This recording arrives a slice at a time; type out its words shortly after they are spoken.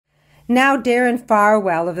Now Darren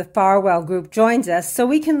Farwell of the Farwell Group joins us so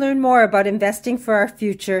we can learn more about investing for our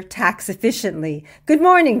future tax efficiently. Good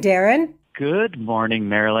morning, Darren. Good morning,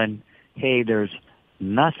 Marilyn. Hey, there's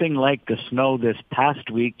nothing like the snow this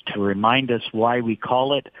past week to remind us why we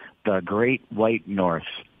call it the Great White North.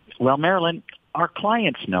 Well, Marilyn, our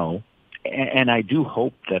clients know, and I do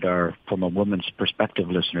hope that our From a Woman's Perspective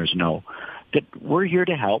listeners know, that we're here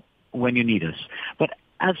to help when you need us. But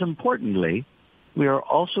as importantly, we are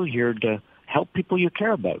also here to help people you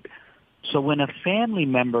care about. So when a family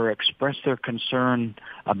member expressed their concern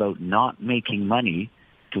about not making money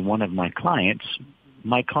to one of my client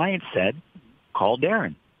said, call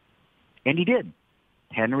Darren. And he did.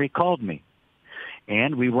 Henry called me.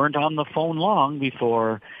 And we weren't on the phone long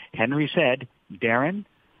before Henry said, Darren,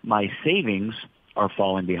 my savings are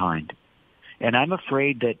falling behind. And I'm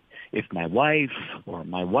afraid that if my wife or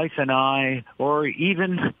my wife and I, or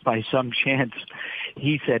even by some chance,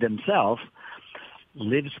 he said himself,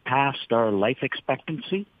 lives past our life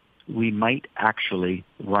expectancy, we might actually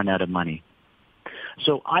run out of money.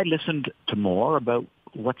 So I listened to more about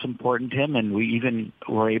what's important to him, and we even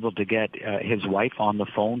were able to get his wife on the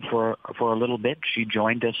phone for a little bit. She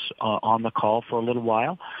joined us on the call for a little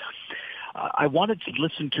while. I wanted to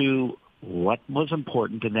listen to what was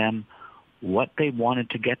important to them, what they wanted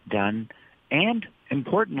to get done, and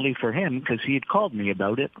importantly for him, because he had called me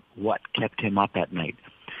about it, what kept him up at night.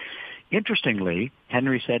 Interestingly,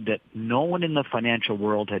 Henry said that no one in the financial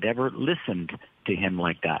world had ever listened to him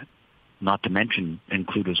like that, not to mention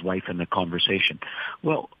include his wife in the conversation.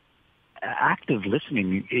 Well, active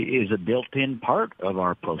listening is a built-in part of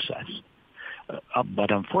our process. But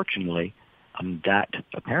unfortunately, that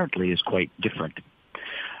apparently is quite different.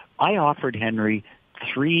 I offered Henry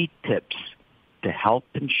 3 tips to help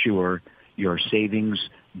ensure your savings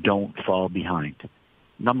don't fall behind.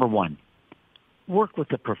 Number 1, work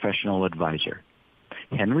with a professional advisor.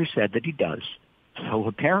 Henry said that he does. So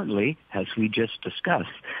apparently, as we just discussed,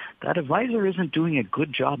 that advisor isn't doing a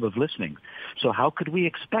good job of listening. So how could we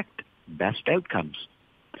expect best outcomes?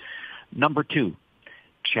 Number 2,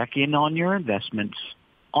 check in on your investments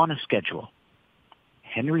on a schedule.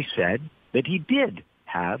 Henry said that he did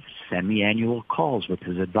have semi-annual calls with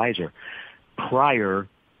his advisor prior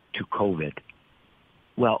to COVID.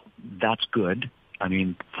 Well, that's good. I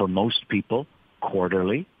mean, for most people,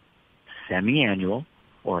 quarterly, semi-annual,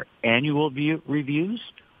 or annual reviews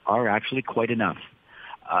are actually quite enough.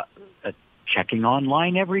 Checking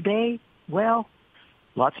online every day, well,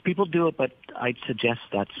 lots of people do it, but I'd suggest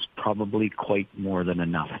that's probably quite more than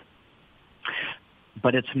enough.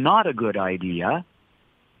 But it's not a good idea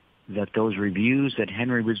that those reviews that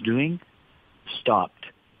Henry was doing stopped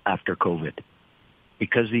after COVID,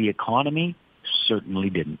 because the economy certainly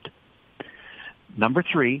didn't. Number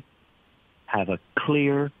 3, have a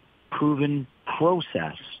clear, proven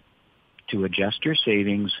process to adjust your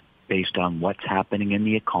savings based on what's happening in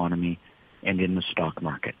the economy and in the stock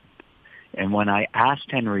market. And when I asked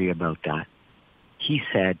Henry about that, he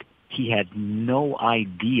said he had no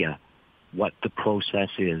idea what the process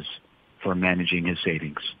is for managing his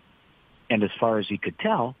savings. And as far as he could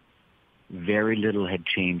tell, very little had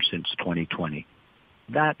changed since 2020.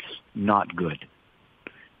 That's not good.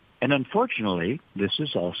 And unfortunately, this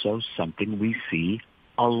is also something we see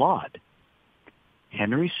a lot.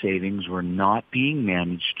 Henry's savings were not being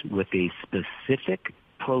managed with a specific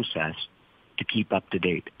process to keep up to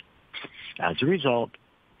date. As a result,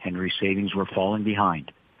 Henry's savings were falling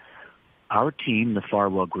behind. Our team, the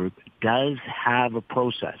Farwell Group, does have a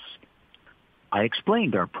process. I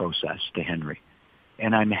explained our process to Henry,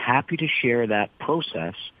 and I'm happy to share that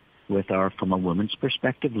process with our From a Woman's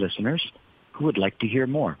Perspective listeners who would like to hear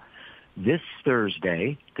more. This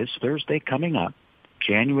Thursday coming up,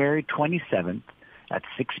 January 27th at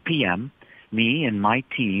 6 p.m., me and my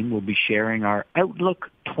team will be sharing our Outlook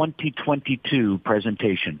 2022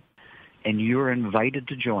 presentation, and you're invited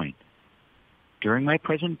to join. During my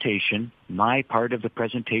presentation, my part of the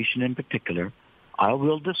presentation in particular, I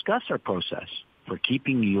will discuss our process for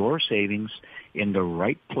keeping your savings in the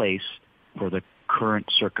right place for the current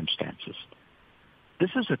circumstances.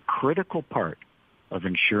 This is a critical part of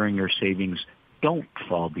ensuring your savings don't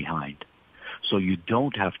fall behind, so you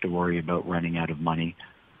don't have to worry about running out of money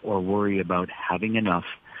or worry about having enough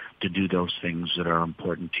to do those things that are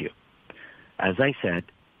important to you. As I said,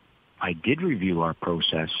 I did review our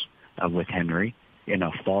process with Henry in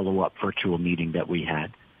a follow-up virtual meeting that we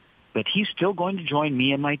had, but he's still going to join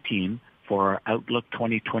me and my team for our Outlook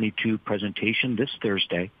 2022 presentation this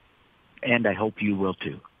Thursday, and I hope you will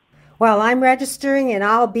too. Well, I'm registering and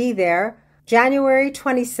I'll be there January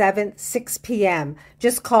 27th, 6 p.m.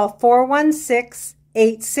 Just call 416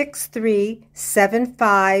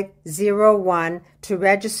 863-7501 to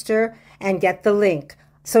register and get the link.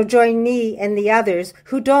 So join me and the others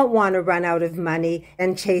who don't want to run out of money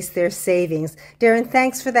and chase their savings. Darren,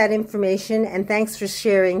 thanks for that information, and thanks for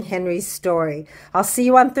sharing Henry's story. I'll see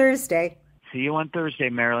you on Thursday. See you on Thursday,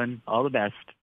 Marilyn. All the best.